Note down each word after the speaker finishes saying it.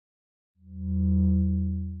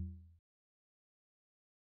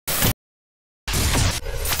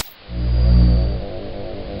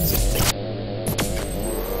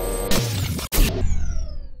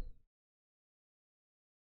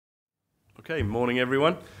Okay, morning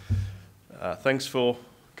everyone. Thanks for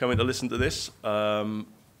coming to listen to this. We're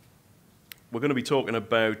going to be talking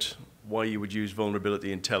about why you would use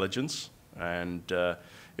vulnerability intelligence. And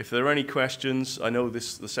if there are any questions, I know the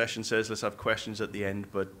session says let's have questions at the end,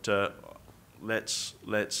 but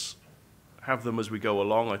let's have them as we go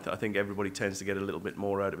along. I think everybody tends to get a little bit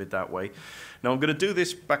more out of it that way. Now I'm going to do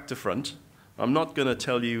this back to front. I'm not going to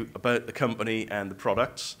tell you about the company and the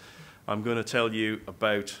products. I'm going to tell you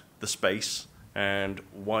about the space and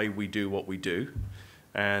why we do what we do,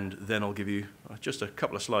 and then I'll give you just a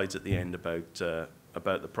couple of slides at the end about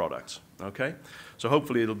the products. Okay, so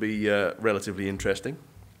hopefully it'll be relatively interesting.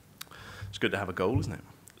 It's good to have a goal, isn't it?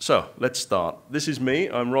 So let's start. This is me.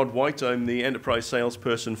 I'm Rod White. I'm the enterprise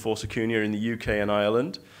salesperson for Secunia in the UK and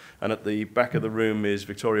Ireland. And at the back of the room is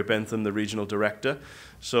Victoria Bentham, the regional director.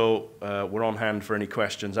 So we're on hand for any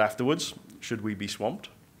questions afterwards, should we be swamped.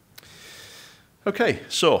 Okay,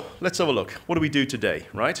 so let's have a look. What do we do today,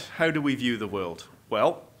 right? How do we view the world?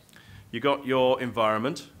 Well, you got your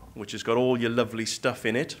environment, which has got all your lovely stuff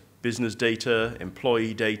in it, business data,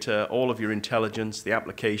 employee data, all of your intelligence, the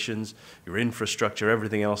applications, your infrastructure,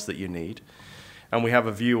 everything else that you need. And we have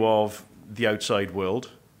a view of the outside world,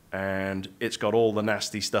 and it's got all the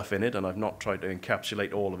nasty stuff in it, and I've not tried to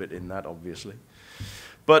encapsulate all of it in that, obviously.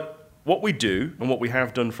 But what we do, and what we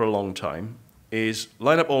have done for a long time, is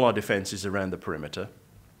line up all our defenses around the perimeter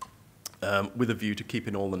with a view to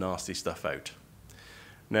keeping all the nasty stuff out.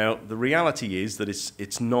 Now, the reality is that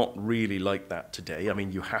it's not really like that today. I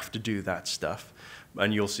mean, you have to do that stuff,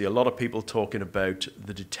 and you'll see a lot of people talking about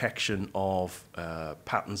the detection of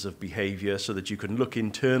patterns of behavior so that you can look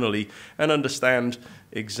internally and understand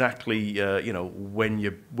exactly when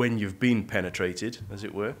you've been penetrated, as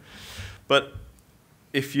it were. But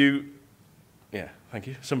if you... Yeah, thank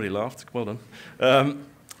you. Somebody laughed. Well done.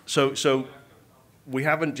 So we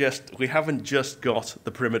haven't just got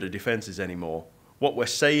the perimeter defenses anymore. What we're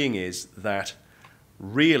saying is that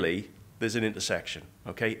really there's an intersection.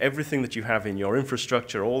 Okay, everything that you have in your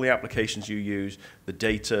infrastructure, all the applications you use, the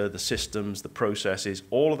data, the systems, the processes,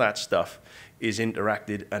 all of that stuff is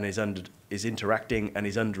interacting and is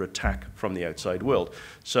under attack from the outside world.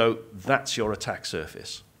 So that's your attack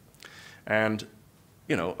surface, and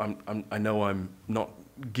you know, I know I'm not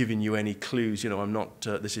giving you any clues. You know, I'm not.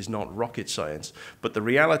 This is not rocket science. But the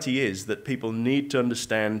reality is that people need to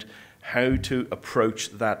understand how to approach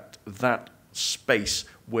that space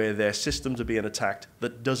where their systems are being attacked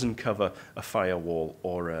that doesn't cover a firewall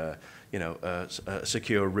or a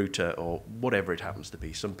secure router or whatever it happens to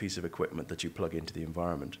be, some piece of equipment that you plug into the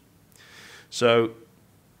environment. So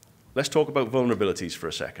let's talk about vulnerabilities for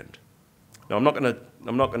a second. Now, I'm not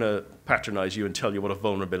going to patronize you and tell you what a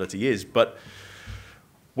vulnerability is, but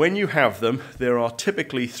when you have them, there are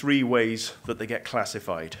typically three ways that they get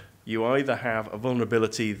classified. You either have a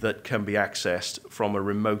vulnerability that can be accessed from a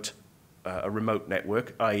remote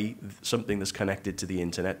network, i.e. something that's connected to the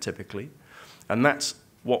internet typically, and that's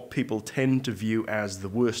what people tend to view as the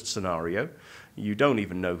worst scenario. You don't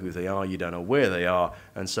even know who they are, you don't know where they are,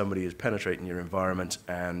 and somebody is penetrating your environment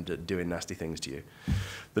and doing nasty things to you.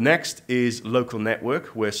 The next is local network,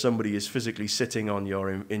 where somebody is physically sitting on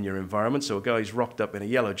in your environment. So a guy's rocked up in a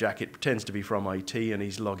yellow jacket, pretends to be from IT, and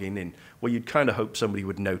he's logging in. Well, you'd kind of hope somebody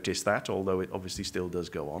would notice that, although it obviously still does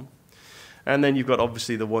go on. And then you've got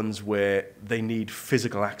obviously the ones where they need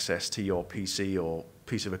physical access to your PC or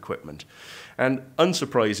piece of equipment. And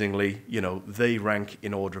unsurprisingly, you know, they rank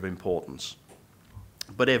in order of importance.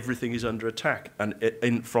 But everything is under attack,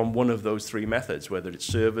 and from one of those three methods, whether it's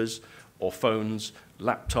servers or phones,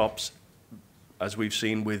 laptops, as we've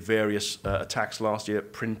seen with various attacks last year,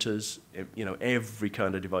 printers, you know, every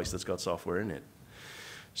kind of device that's got software in it.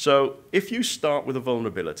 So if you start with a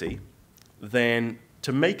vulnerability, then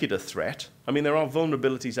to make it a threat, I mean, there are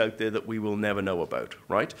vulnerabilities out there that we will never know about,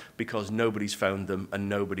 right? Because nobody's found them and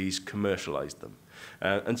nobody's commercialized them.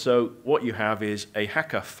 And so what you have is a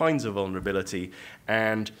hacker finds a vulnerability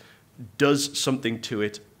and does something to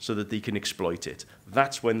it so that they can exploit it.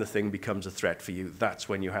 That's when the thing becomes a threat for you. That's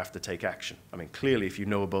when you have to take action. I mean, clearly, if you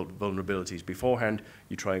know about vulnerabilities beforehand,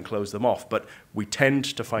 you try and close them off. But we tend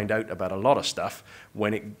to find out about a lot of stuff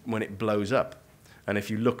when it blows up. And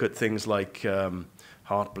if you look at things like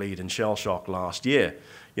Heartbleed and Shell Shock last year,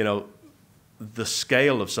 you know, the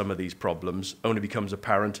scale of some of these problems only becomes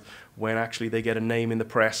apparent when actually they get a name in the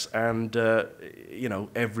press and, you know,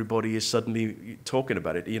 everybody is suddenly talking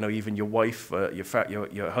about it. You know, even your wife,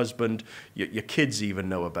 your husband, your kids even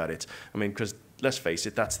know about it. I mean, because let's face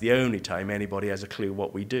it, that's the only time anybody has a clue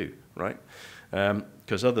what we do, right?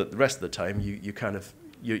 Because the rest of the time, you kind of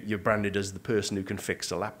you're branded as the person who can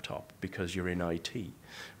fix a laptop because you're in IT,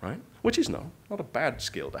 right? Which is not a bad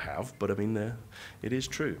skill to have, but I mean, it is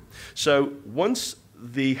true. So once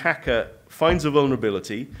the hacker finds a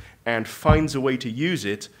vulnerability and finds a way to use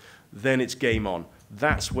it, then it's game on.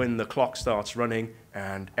 That's when the clock starts running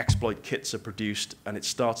and exploit kits are produced and it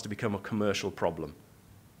starts to become a commercial problem.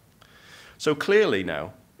 So clearly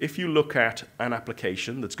now, if you look at an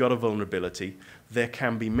application that's got a vulnerability, there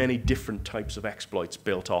can be many different types of exploits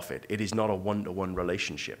built off it. It is not a one-to-one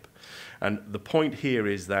relationship. And the point here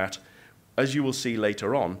is that, as you will see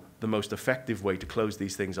later on, the most effective way to close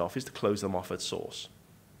these things off is to close them off at source.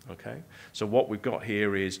 Okay? So what we've got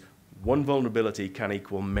here is one vulnerability can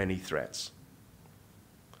equal many threats.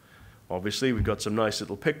 Obviously, we've got some nice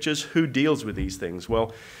little pictures. Who deals with these things?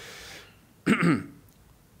 Well,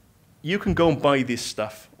 you can go and buy this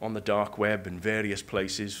stuff on the dark web in various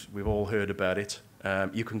places. We've all heard about it.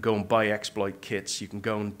 You can go and buy exploit kits. You can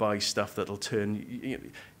go and buy stuff that'll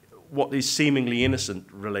turn what is seemingly innocent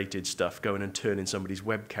related stuff going and turning somebody's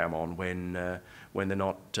webcam on when they're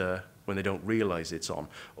not when they don't realize it's on,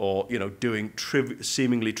 or doing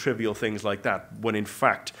seemingly trivial things like that when in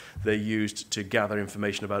fact they're used to gather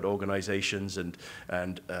information about organizations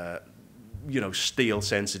and steal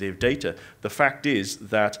sensitive data. The fact is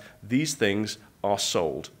that these things are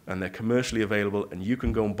sold and they're commercially available and you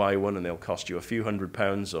can go and buy one and they'll cost you a few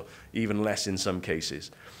 £100 or even less in some cases.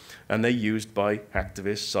 And they're used by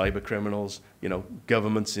activists, cyber criminals,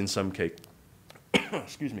 governments in some cases.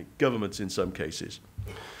 Excuse me, governments in some cases.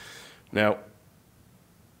 Now,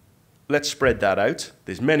 let's spread that out.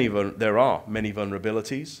 There are many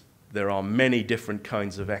vulnerabilities. There are many different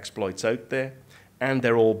kinds of exploits out there, and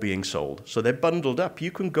they're all being sold. So they're bundled up.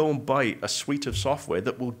 You can go and buy a suite of software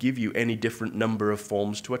that will give you any different number of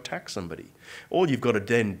forms to attack somebody. All you've got to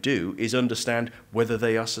then do is understand whether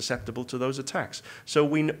they are susceptible to those attacks. So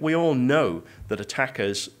we all know that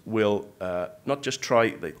attackers will not just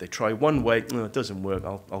try, they try one way, no, it doesn't work,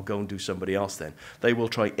 I'll go and do somebody else then. They will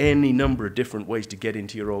try any number of different ways to get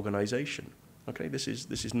into your organization. Okay, this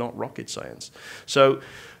is not rocket science. So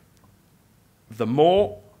the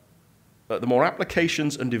more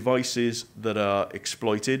applications and devices that are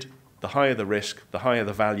exploited, the higher the risk, the higher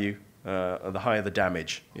the value, and the higher the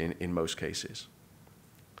damage in most cases.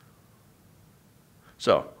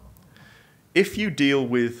 So, if you deal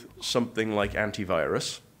with something like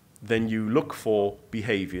antivirus, then you look for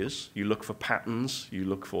behaviors, you look for patterns, you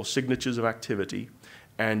look for signatures of activity,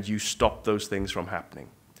 and you stop those things from happening.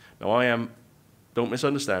 Now, don't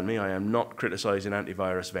misunderstand me, I am not criticizing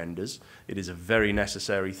antivirus vendors. It is a very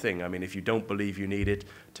necessary thing. I mean, if you don't believe you need it,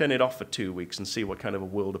 turn it off for 2 weeks and see what kind of a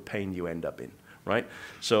world of pain you end up in, right?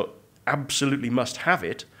 So, absolutely must have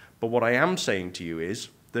it, but what I am saying to you is,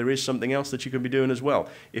 there is something else that you can be doing as well.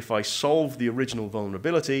 If I solve the original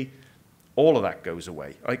vulnerability, all of that goes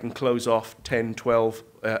away. I can close off 10, 12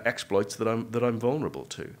 exploits that I'm vulnerable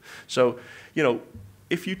to. So,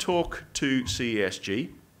 if you talk to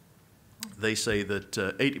CESG, they say that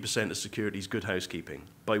 80% of security is good housekeeping,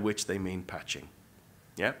 by which they mean patching.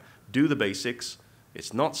 Yeah? Do the basics.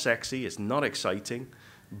 It's not sexy, it's not exciting,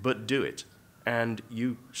 but do it. And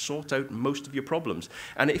you sort out most of your problems.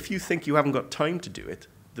 And if you think you haven't got time to do it,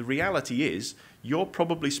 the reality is you're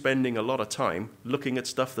probably spending a lot of time looking at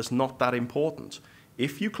stuff that's not that important.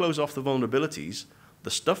 If you close off the vulnerabilities,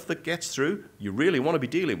 the stuff that gets through, you really want to be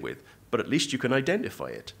dealing with, but at least you can identify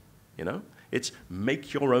it, It's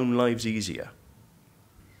make your own lives easier.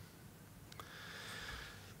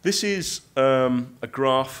 This is a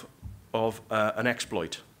graph of an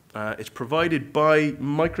exploit. It's provided by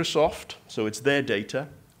Microsoft, so it's their data,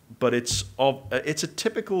 but it's a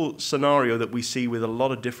typical scenario that we see with a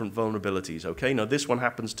lot of different vulnerabilities. Okay, now this one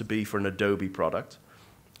happens to be for an Adobe product.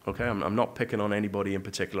 Okay, I'm not picking on anybody in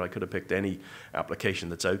particular. I could have picked any application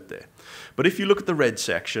that's out there. But if you look at the red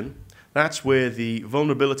section, that's where the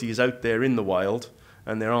vulnerability is out there in the wild,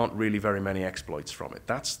 and there aren't really very many exploits from it.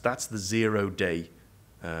 That's the 0-day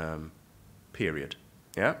period.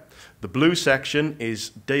 Yeah? The blue section is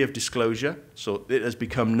day of disclosure, so it has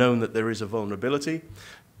become known that there is a vulnerability,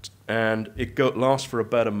 and it lasts for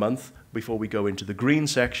about a month before we go into the green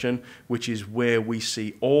section, which is where we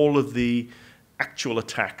see all of the actual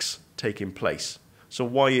attacks taking place. So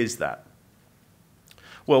why is that?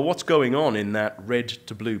 Well, what's going on in that red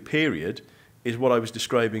to blue period is what I was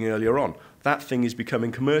describing earlier on. That thing is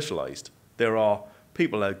becoming commercialized. There are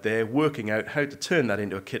people out there working out how to turn that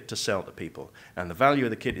into a kit to sell to people. And the value of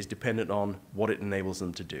the kit is dependent on what it enables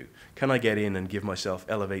them to do. Can I get in and give myself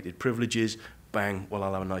elevated privileges? Bang, well,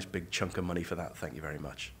 I'll have a nice big chunk of money for that. Thank you very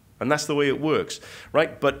much. And that's the way it works,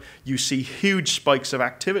 right? But you see huge spikes of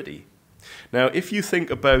activity. Now, if you think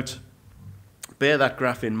about, bear that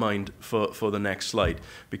graph in mind for the next slide,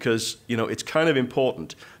 because, you know, it's kind of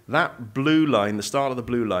important. That blue line, the start of the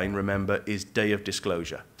blue line, remember, is day of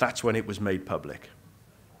disclosure. That's when it was made public.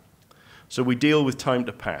 So we deal with time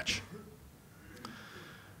to patch.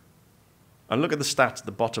 And look at the stats at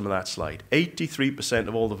the bottom of that slide. 83%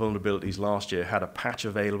 of all the vulnerabilities last year had a patch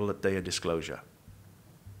available at day of disclosure.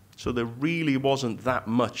 So there really wasn't that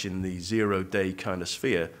much in the zero-day kind of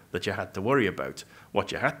sphere that you had to worry about.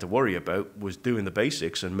 What you had to worry about was doing the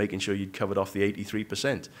basics and making sure you'd covered off the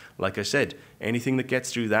 83%. Like I said, anything that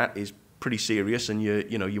gets through that is pretty serious, and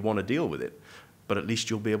you want to deal with it. But at least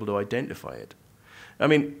you'll be able to identify it. I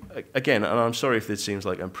mean, again, and I'm sorry if this seems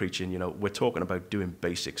like I'm preaching, you know, we're talking about doing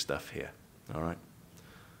basic stuff here. All right.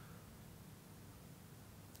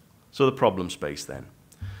 So the problem space then.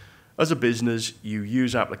 As a business, you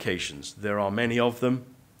use applications. There are many of them.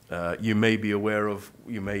 You may be aware of,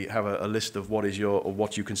 you may have a list of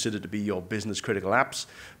what you consider to be your business critical apps,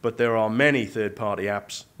 but there are many third-party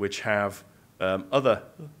apps which have other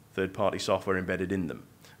third-party software embedded in them.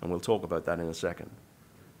 And we'll talk about that in a second.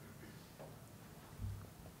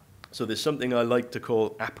 So there's something I like to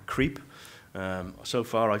call app creep. So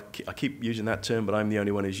far, I keep using that term, but I'm the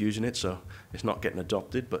only one who's using it, so it's not getting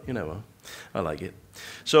adopted, but you know, I like it.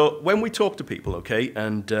 So when we talk to people, okay,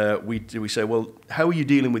 and we say, well, how are you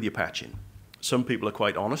dealing with your patching? Some people are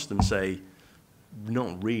quite honest and say,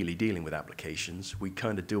 not really dealing with applications. We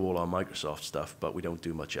kind of do all our Microsoft stuff, but we don't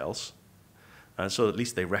do much else. And so at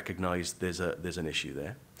least they recognize there's an issue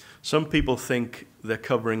there. Some people think they're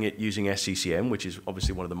covering it using SCCM, which is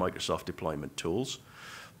obviously one of the Microsoft deployment tools.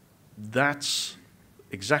 That's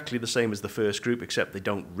exactly the same as the first group, except they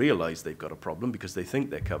don't realize they've got a problem because they think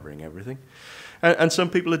they're covering everything. And some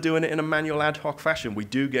people are doing it in a manual ad hoc fashion. We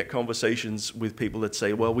do get conversations with people that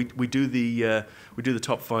say, well, we do the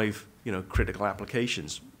top 5, you know, critical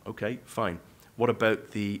applications. Okay, fine. What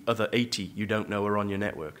about the other 80 you don't know are on your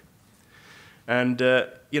network? And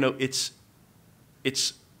you know, it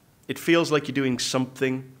feels like you're doing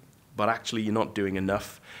something, but actually you're not doing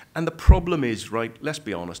enough. And the problem is, right, let's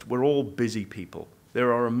be honest, we're all busy people.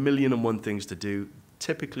 There are 1,000,001 things to do.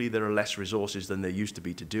 Typically, there are less resources than there used to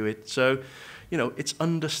be to do it. So, you know, it's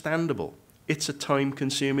understandable. It's a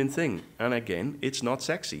time-consuming thing. And again, it's not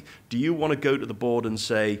sexy. Do you want to go to the board and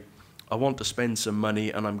say, I want to spend some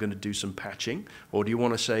money and I'm going to do some patching? Or do you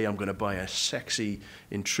want to say, I'm going to buy a sexy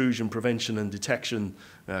intrusion prevention and detection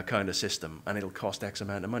kind of system, and it'll cost X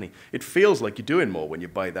amount of money? It feels like you're doing more when you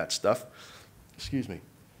buy that stuff. Excuse me.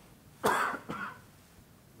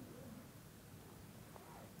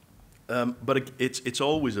 But it's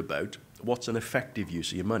always about what's an effective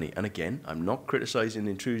use of your money. And again, I'm not criticizing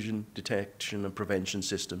intrusion detection and prevention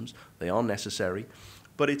systems. They are necessary.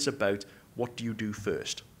 But it's about what do you do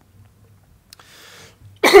first.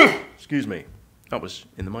 Excuse me. That was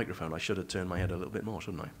in the microphone. I should have turned my head a little bit more,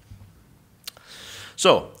 shouldn't I?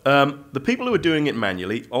 So the people who are doing it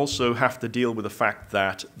manually also have to deal with the fact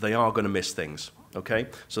that they are going to miss things. Okay?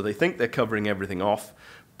 So they think they're covering everything off,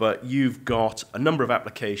 but you've got a number of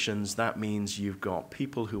applications. That means you've got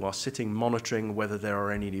people who are sitting monitoring whether there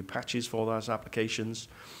are any new patches for those applications.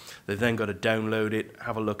 They've then got to download it,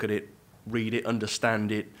 have a look at it, read it,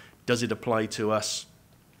 understand it. Does it apply to us?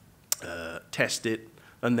 Test it,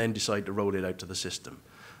 and then decide to roll it out to the system,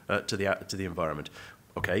 to the environment.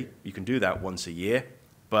 Okay, you can do that once a year,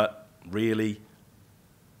 but really,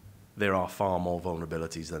 there are far more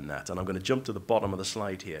vulnerabilities than that. And I'm going to jump to the bottom of the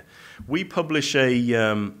slide here. We publish a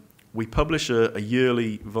yearly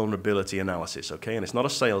vulnerability analysis, okay? And it's not a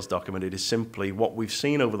sales document. It is simply what we've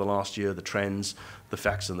seen over the last year, the trends, the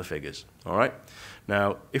facts, and the figures, all right?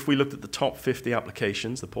 Now, if we looked at the top 50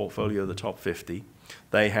 applications, the portfolio of the top 50,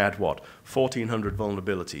 they had, what, 1,400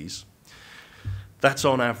 vulnerabilities. That's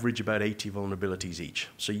on average about 80 vulnerabilities each.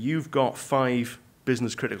 So you've got 5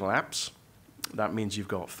 business-critical apps. That means you've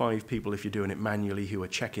got 5 people, if you're doing it manually, who are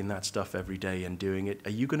checking that stuff every day and doing it.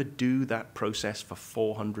 Are you going to do that process for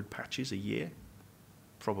 400 patches a year?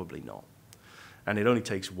 Probably not. And it only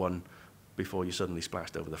takes 1 before you're suddenly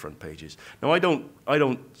splashed over the front pages. Now, I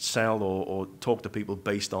don't sell or talk to people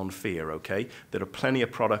based on fear, okay? There are plenty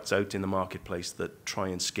of products out in the marketplace that try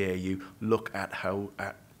and scare you. Look at how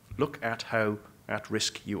at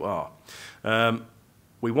risk you are.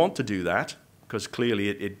 We want to do that, because clearly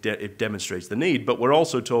it demonstrates the need, but we're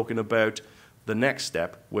also talking about the next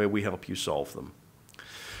step where we help you solve them.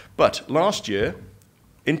 But last year,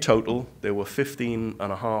 in total, there were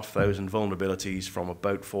 15,500 vulnerabilities from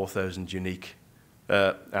about 4,000 unique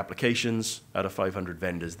applications out of 500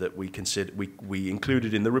 vendors that we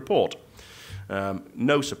included in the report.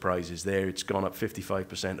 No surprises there. It's gone up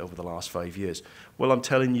 55% over the last 5 years. Well, I'm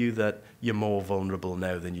telling you that you're more vulnerable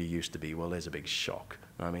now than you used to be. Well, there's a big shock.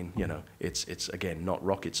 I mean, you know, it's again, not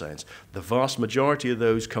rocket science. The vast majority of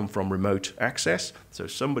those come from remote access, so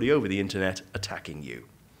somebody over the internet attacking you.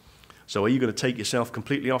 So are you going to take yourself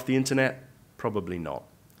completely off the internet? Probably not.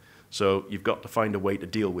 So you've got to find a way to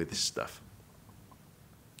deal with this stuff.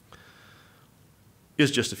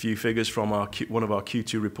 Here's just a few figures from one of our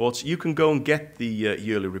Q2 reports. You can go and get the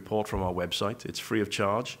yearly report from our website. It's free of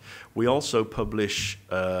charge. We also publish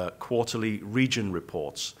quarterly region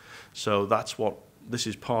reports. So this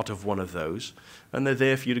is part of one of those. And they're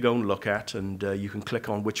there for you to go and look at, and you can click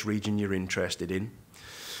on which region you're interested in.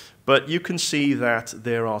 But you can see that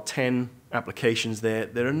there are 10 applications there.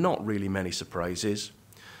 There are not really many surprises.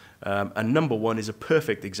 And number one is a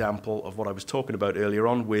perfect example of what I was talking about earlier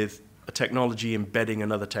on with a technology embedding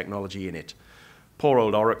another technology in it. Poor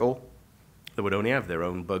old Oracle, they would only have their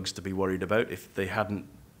own bugs to be worried about if they hadn't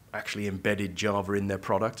actually embedded Java in their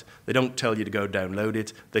product. They don't tell you to go download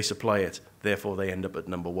it, they supply it. Therefore, they end up at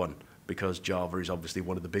number one because Java is obviously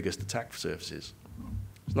one of the biggest attack surfaces.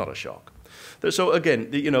 It's not a shock. So again,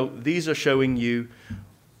 you know, these are showing you,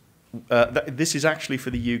 this is actually for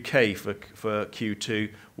the UK for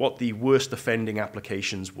Q2, what the worst offending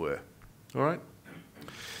applications were. All right?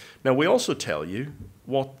 Now, we also tell you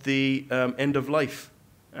what the end-of-life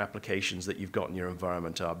applications that you've got in your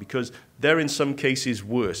environment are, because they're in some cases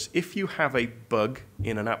worse. If you have a bug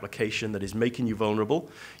in an application that is making you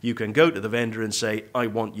vulnerable, you can go to the vendor and say, I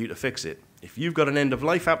want you to fix it. If you've got an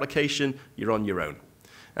end-of-life application, you're on your own.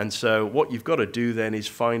 And so what you've got to do then is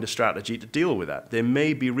find a strategy to deal with that. There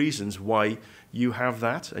may be reasons why you have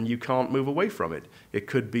that and you can't move away from it. It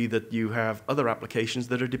could be that you have other applications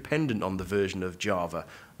that are dependent on the version of Java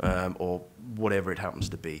or whatever it happens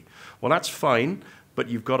to be. Well, that's fine, but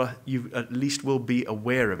you at least will be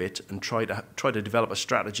aware of it and try to develop a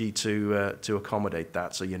strategy to accommodate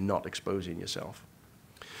that so you're not exposing yourself.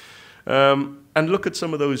 And look at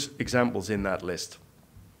some of those examples in that list.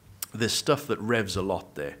 There's stuff that revs a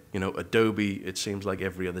lot there. You know, Adobe, it seems like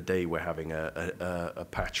every other day we're having a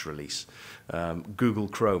patch release. Google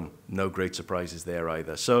Chrome, no great surprises there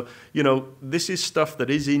either. So, you know, this is stuff that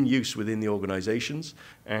is in use within the organizations,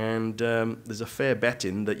 and there's a fair bet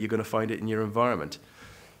in that you're going to find it in your environment.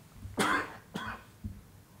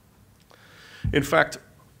 In fact,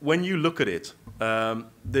 when you look at it,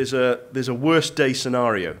 there's a worst day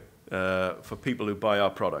scenario for people who buy our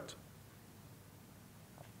product.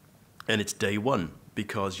 And it's day one,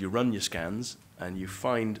 because you run your scans and you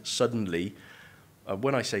find suddenly,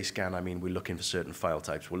 when I say scan, I mean we're looking for certain file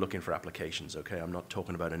types. We're looking for applications, okay? I'm not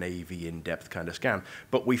talking about an AV in-depth kind of scan.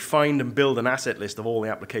 But we find and build an asset list of all the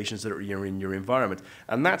applications that are in your environment.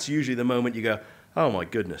 And that's usually the moment you go, oh my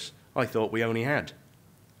goodness, I thought we only had.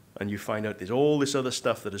 And you find out there's all this other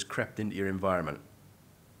stuff that has crept into your environment.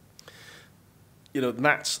 You know,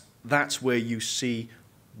 that's where you see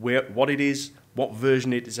what it is, what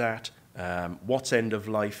version it is at, what's end of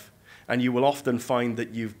life, and you will often find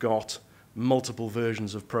that you've got multiple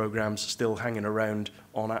versions of programs still hanging around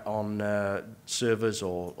on servers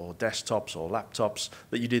or desktops or laptops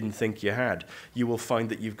that you didn't think you had. You will find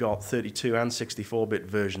that you've got 32 and 64-bit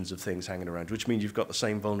versions of things hanging around, which means you've got the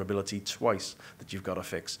same vulnerability twice that you've got to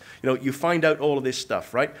fix. You know, you find out all of this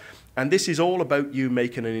stuff, right? And this is all about you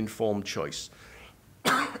making an informed choice.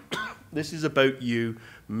 This is about you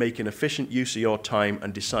making efficient use of your time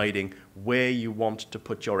and deciding where you want to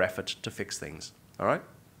put your effort to fix things, all right?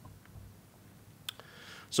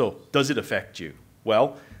 So, does it affect you?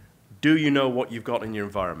 Well, do you know what you've got in your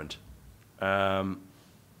environment?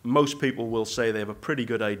 Most people will say they have a pretty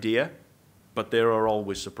good idea, but there are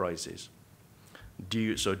always surprises. Do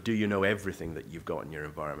you know everything that you've got in your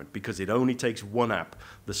environment? Because it only takes one app,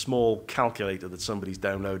 the small calculator that somebody's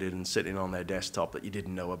downloaded and sitting on their desktop that you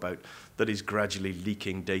didn't know about, that is gradually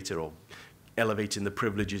leaking data or elevating the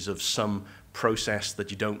privileges of some process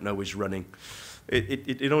that you don't know is running.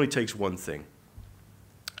 It only takes one thing.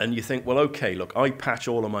 And you think, well, okay, look, I patch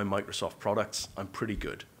all of my Microsoft products. I'm pretty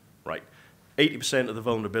good, right? 80% of the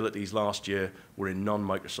vulnerabilities last year were in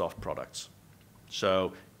non-Microsoft products.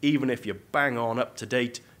 So even if you're bang on up to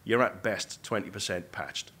date, you're at best 20%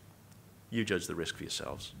 patched. You judge the risk for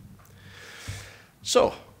yourselves.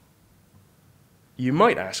 So, you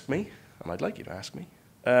might ask me, and I'd like you to ask me,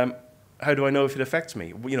 how do I know if it affects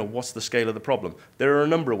me? You know, what's the scale of the problem? There are a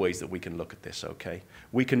number of ways that we can look at this, okay?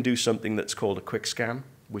 We can do something that's called a quick scan,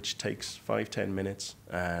 which takes 5-10 minutes,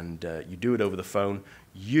 and you do it over the phone.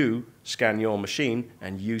 You scan your machine,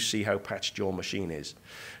 and you see how patched your machine is.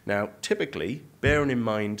 Now, typically, bearing in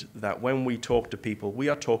mind that when we talk to people, we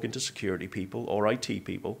are talking to security people or IT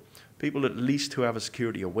people, people at least who have a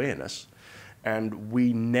security awareness, and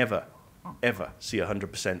we never, ever see a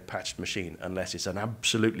 100% patched machine unless it's an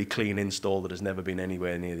absolutely clean install that has never been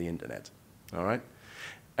anywhere near the internet. All right?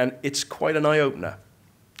 And it's quite an eye-opener.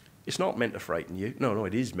 It's not meant to frighten you. No,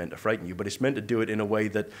 it is meant to frighten you, but it's meant to do it in a way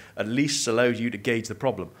that at least allows you to gauge the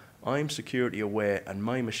problem. I'm security aware, and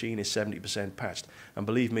my machine is 70% patched. And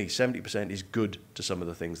believe me, 70% is good to some of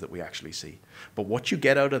the things that we actually see. But what you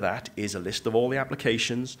get out of that is a list of all the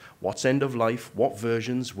applications, what's end of life, what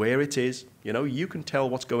versions, where it is. You know, you can tell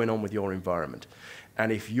what's going on with your environment.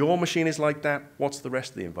 And if your machine is like that, what's the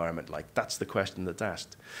rest of the environment like? That's the question that's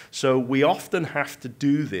asked. So we often have to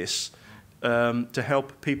do this to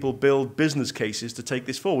help people build business cases to take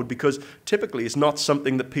this forward, because typically it's not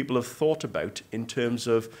something that people have thought about in terms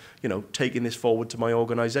of, you know, taking this forward to my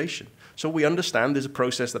organization. So we understand there's a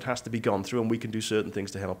process that has to be gone through, and we can do certain things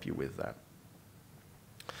to help you with that.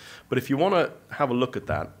 But if you want to have a look at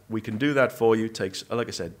that, we can do that for you. It takes, like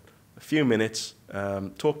I said, a few minutes.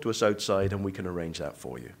 Talk to us outside, and we can arrange that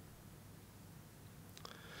for you.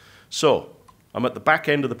 So I'm at the back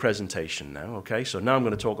end of the presentation now, okay? So now I'm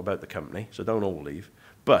going to talk about the company, so don't all leave.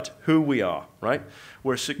 But who we are, right?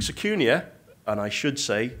 We're Secunia, and I should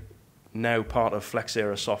say now part of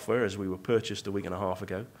Flexera Software, as we were purchased a week and a half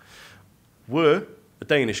ago. We're a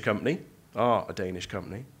Danish company, a Danish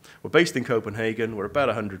company. We're based in Copenhagen, we're about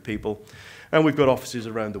 100 people, and we've got offices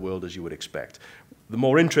around the world, as you would expect. The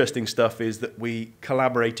more interesting stuff is that we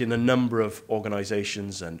collaborate in a number of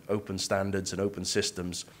organizations and open standards and open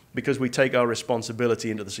systems, because we take our responsibility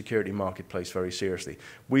into the security marketplace very seriously.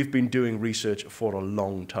 We've been doing research for a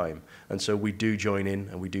long time, and so we do join in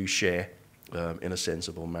and we do share in a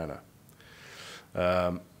sensible manner.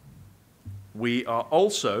 We are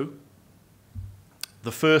also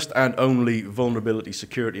the first and only Vulnerability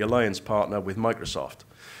Security Alliance partner with Microsoft.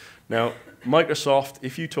 Now, Microsoft,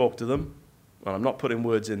 if you talk to them, and I'm not putting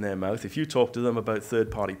words in their mouth, if you talk to them about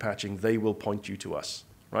third-party patching, they will point you to us,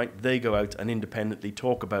 right? They go out and independently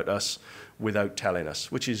talk about us without telling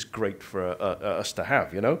us, which is great for us to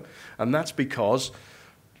have, you know? And that's because,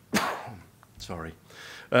 sorry,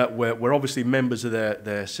 we're obviously members of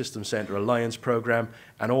their System Center Alliance program,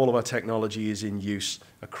 and all of our technology is in use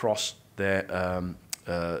across their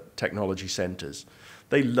technology centers.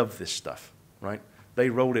 They love this stuff, right? They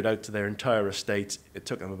rolled it out to their entire estate. It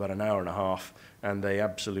took them about an hour and a half, and they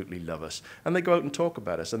absolutely love us. And they go out and talk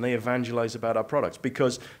about us, and they evangelize about our products,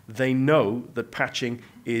 because they know that patching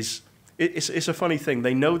is, it's a funny thing.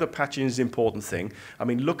 They know that patching is an important thing. I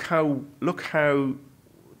mean, look how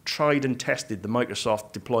tried and tested the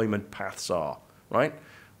Microsoft deployment paths are, right?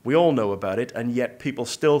 We all know about it, and yet people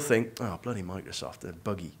still think, oh, bloody Microsoft, they're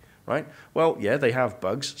buggy. Right? Well, yeah, they have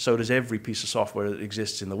bugs. So does every piece of software that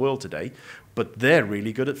exists in the world today. But they're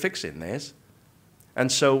really good at fixing theirs. And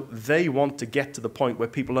so they want to get to the point where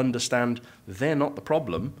people understand they're not the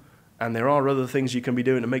problem, and there are other things you can be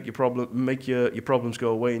doing to make your problems go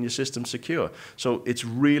away and your system secure. So it's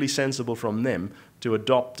really sensible from them to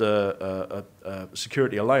adopt a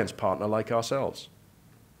security alliance partner like ourselves.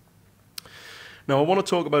 Now, I want to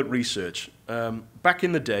talk about research. Back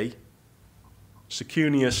in the day,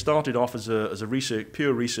 Secunia started off as a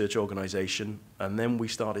pure research organization, and then we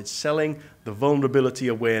started selling the vulnerability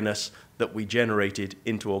awareness that we generated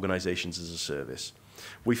into organizations as a service.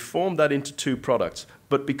 We formed that into two products,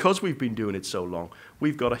 but because we've been doing it so long,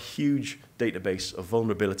 we've got a huge database of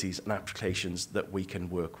vulnerabilities and applications that we can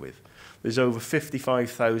work with. There's over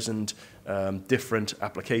 55,000 different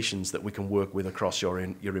applications that we can work with across your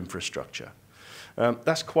infrastructure.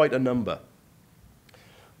 That's quite a number.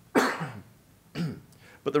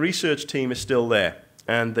 But the research team is still there,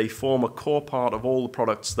 and they form a core part of all the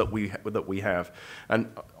products that we have. And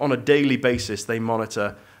on a daily basis, they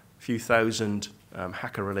monitor a few thousand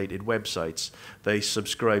hacker-related websites. They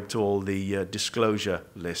subscribe to all the disclosure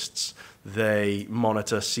lists. They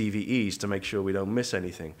monitor CVEs to make sure we don't miss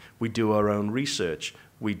anything. We do our own research.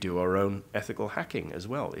 We do our own ethical hacking as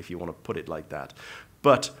well, if you want to put it like that.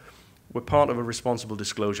 But we're part of a responsible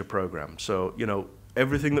disclosure program. So, you know,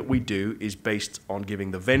 everything that we do is based on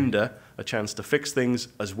giving the vendor a chance to fix things,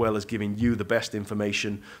 as well as giving you the best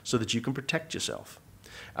information so that you can protect yourself.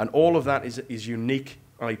 And all of that is unique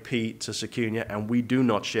IP to Secunia, and we do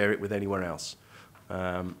not share it with anyone else.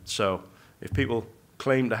 So if people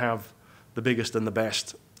claim to have the biggest and the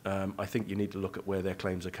best, I think you need to look at where their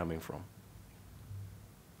claims are coming from.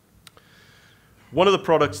 One of the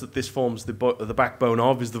products that this forms the backbone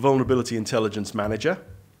of is the Vulnerability Intelligence Manager.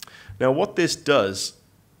 Now, what this does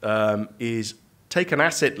is take an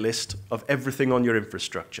asset list of everything on your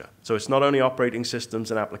infrastructure. So it's not only operating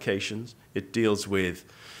systems and applications, it deals with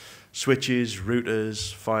switches,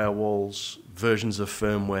 routers, firewalls, versions of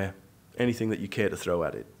firmware, anything that you care to throw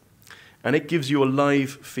at it. And it gives you a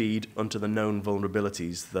live feed onto the known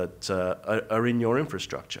vulnerabilities that are in your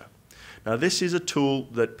infrastructure. Now, this is a tool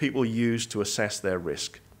that people use to assess their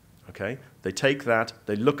risk. Okay? They take that,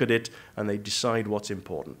 they look at it, and they decide what's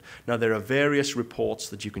important. Now, there are various reports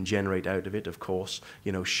that you can generate out of it, of course,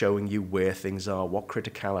 showing you where things are, what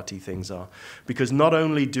criticality things are. Because not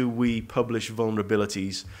only do we publish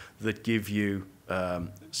vulnerabilities that give you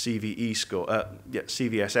CVSS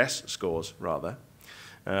scores, rather,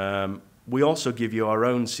 we also give you our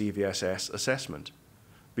own CVSS assessment.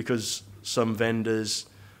 Because some vendors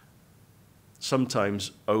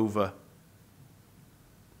sometimes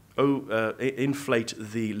inflate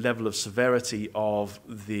the level of severity of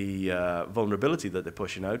the vulnerability that they're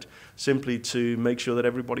pushing out simply to make sure that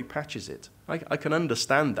everybody patches it. I can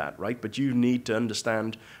understand that, right? But you need to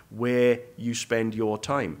understand where you spend your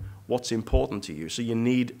time, what's important to you. So you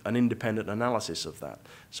need an independent analysis of that.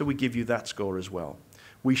 So we give you that score as well.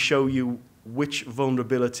 We show you which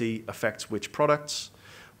vulnerability affects which products,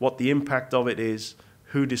 what the impact of it is,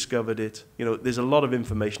 who discovered it. There's a lot of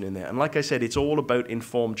information in there. And like I said, it's all about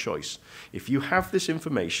informed choice. If you have this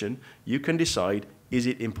information, you can decide, is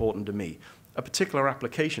it important to me? A particular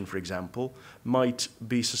application, for example, might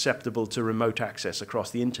be susceptible to remote access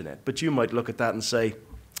across the internet. But you might look at that and say,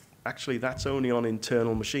 actually, that's only on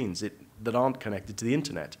internal machines that aren't connected to the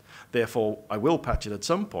internet. Therefore, I will patch it at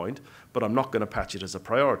some point, but I'm not going to patch it as a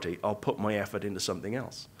priority. I'll put my effort into something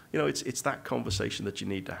else. It's that conversation that you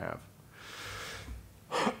need to have.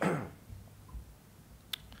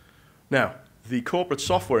 Now, the corporate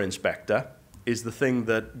software inspector is the thing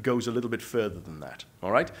that goes a little bit further than that,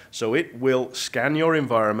 all right? So it will scan your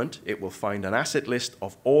environment, it will find an asset list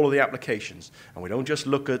of all of the applications, and we don't just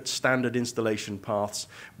look at standard installation paths,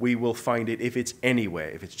 we will find it if it's anywhere,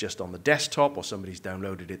 if it's just on the desktop or somebody's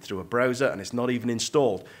downloaded it through a browser and it's not even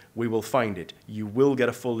installed, we will find it. You will get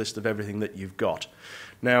a full list of everything that you've got.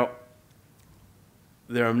 Now,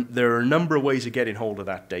 there are a number of ways of getting hold of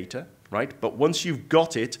that data, right? But once you've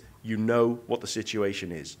got it, you know what the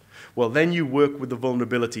situation is. Well, then you work with the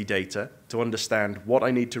vulnerability data to understand what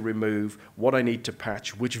I need to remove, what I need to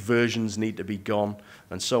patch, which versions need to be gone,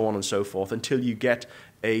 and so on and so forth, until you get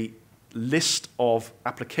a list of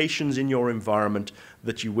applications in your environment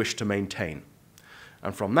that you wish to maintain.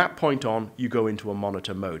 And from that point on, you go into a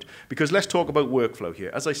monitor mode. Because let's talk about workflow here.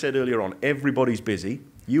 As I said earlier on, everybody's busy.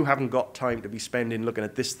 You haven't got time to be spending looking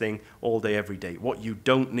at this thing all day, every day. What you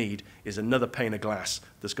don't need is another pane of glass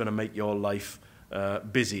that's going to make your life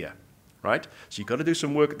busier, right? So you've got to do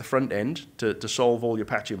some work at the front end to solve all your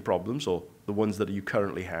patching problems, or the ones that you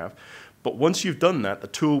currently have. But once you've done that, the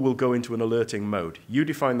tool will go into an alerting mode. You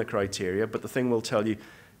define the criteria, but the thing will tell you,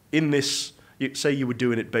 in this, say you were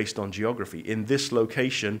doing it based on geography. In this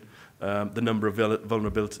location, the number of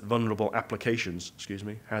vulnerable applications,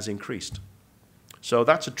 has increased. So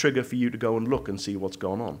that's a trigger for you to go and look and see what's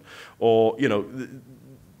going on. Or,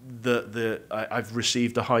 I've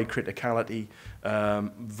received a high criticality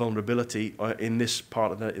vulnerability in this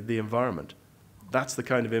part of the environment. That's the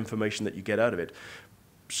kind of information that you get out of it.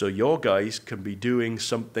 So your guys can be doing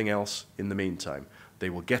something else in the meantime.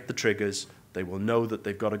 They will get the triggers. They will know that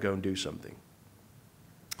they've got to go and do something.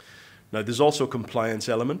 Now, there's also a compliance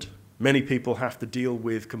element. Many people have to deal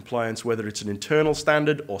with compliance, whether it's an internal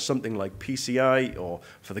standard or something like PCI, or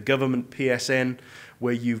for the government, PSN,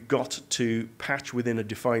 where you've got to patch within a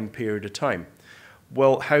defined period of time.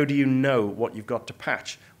 Well, how do you know what you've got to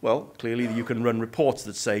patch? Well, clearly you can run reports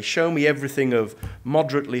that say, show me everything of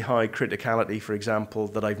moderately high criticality, for example,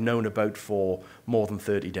 that I've known about for more than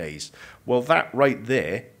 30 days. Well, that right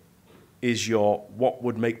there is your what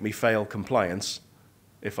would make me fail compliance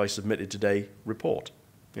if I submitted today report.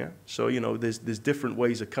 Yeah? So, there's different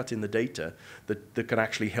ways of cutting the data that can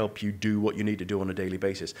actually help you do what you need to do on a daily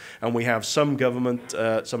basis. And we have some government,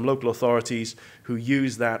 some local authorities who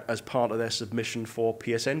use that as part of their submission for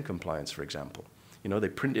PSN compliance, for example. They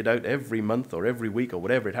print it out every month or every week or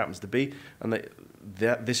whatever it happens to be, and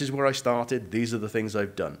this is where I started, these are the things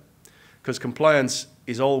I've done. Because compliance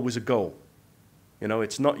is always a goal.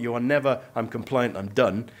 It's not, you are never, I'm compliant, I'm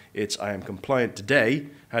done. It's, I am compliant today,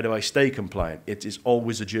 how do I stay compliant? It is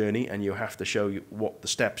always a journey, and you have to show you what the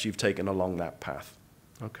steps you've taken along that path.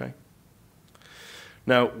 Okay?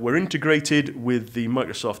 Now, we're integrated with the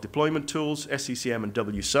Microsoft deployment tools, SCCM and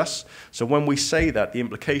WSUS. So when we say that, the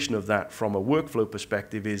implication of that from a workflow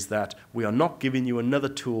perspective is that we are not giving you another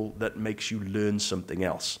tool that makes you learn something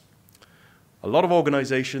else. A lot of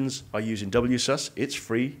organizations are using WSUS. It's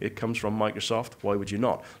free. It comes from Microsoft. Why would you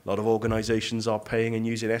not? A lot of organizations are paying and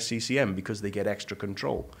using SCCM because they get extra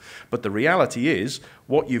control. But the reality is,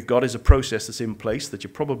 what you've got is a process that's in place that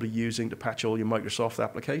you're probably using to patch all your Microsoft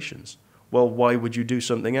applications. Well, why would you do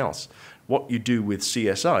something else? What you do with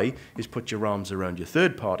CSI is put your arms around your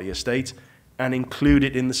third-party estate and include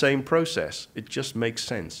it in the same process. It just makes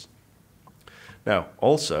sense. Now,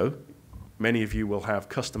 also, many of you will have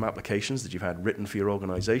custom applications that you've had written for your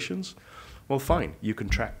organizations. Well, fine, you can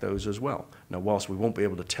track those as well. Now, whilst we won't be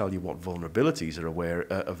able to tell you what vulnerabilities are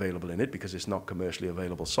available in it because it's not commercially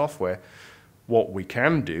available software, what we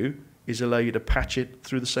can do is allow you to patch it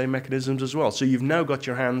through the same mechanisms as well. So you've now got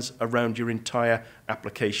your hands around your entire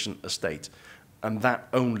application estate, and that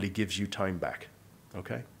only gives you time back,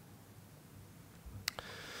 okay?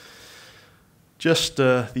 Just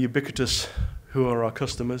the ubiquitous who are our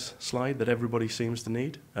customers slide that everybody seems to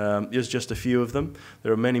need. There's just a few of them.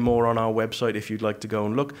 There are many more on our website if you'd like to go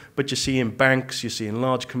and look. But you see in banks, you see in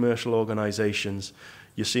large commercial organizations,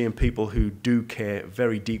 you're seeing people who do care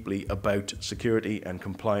very deeply about security and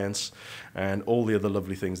compliance and all the other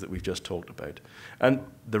lovely things that we've just talked about. And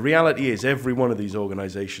the reality is every one of these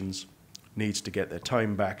organizations needs to get their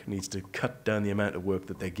time back, needs to cut down the amount of work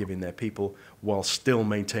that they're giving their people while still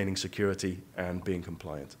maintaining security and being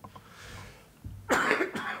compliant. I'll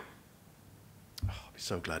be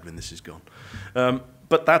so glad when this is gone.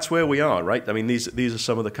 But that's where we are, right? I mean, these are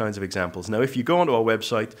some of the kinds of examples. Now, if you go onto our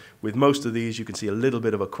website, with most of these, you can see a little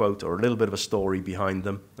bit of a quote or a little bit of a story behind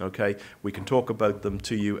them, okay? We can talk about them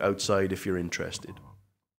to you outside if you're interested.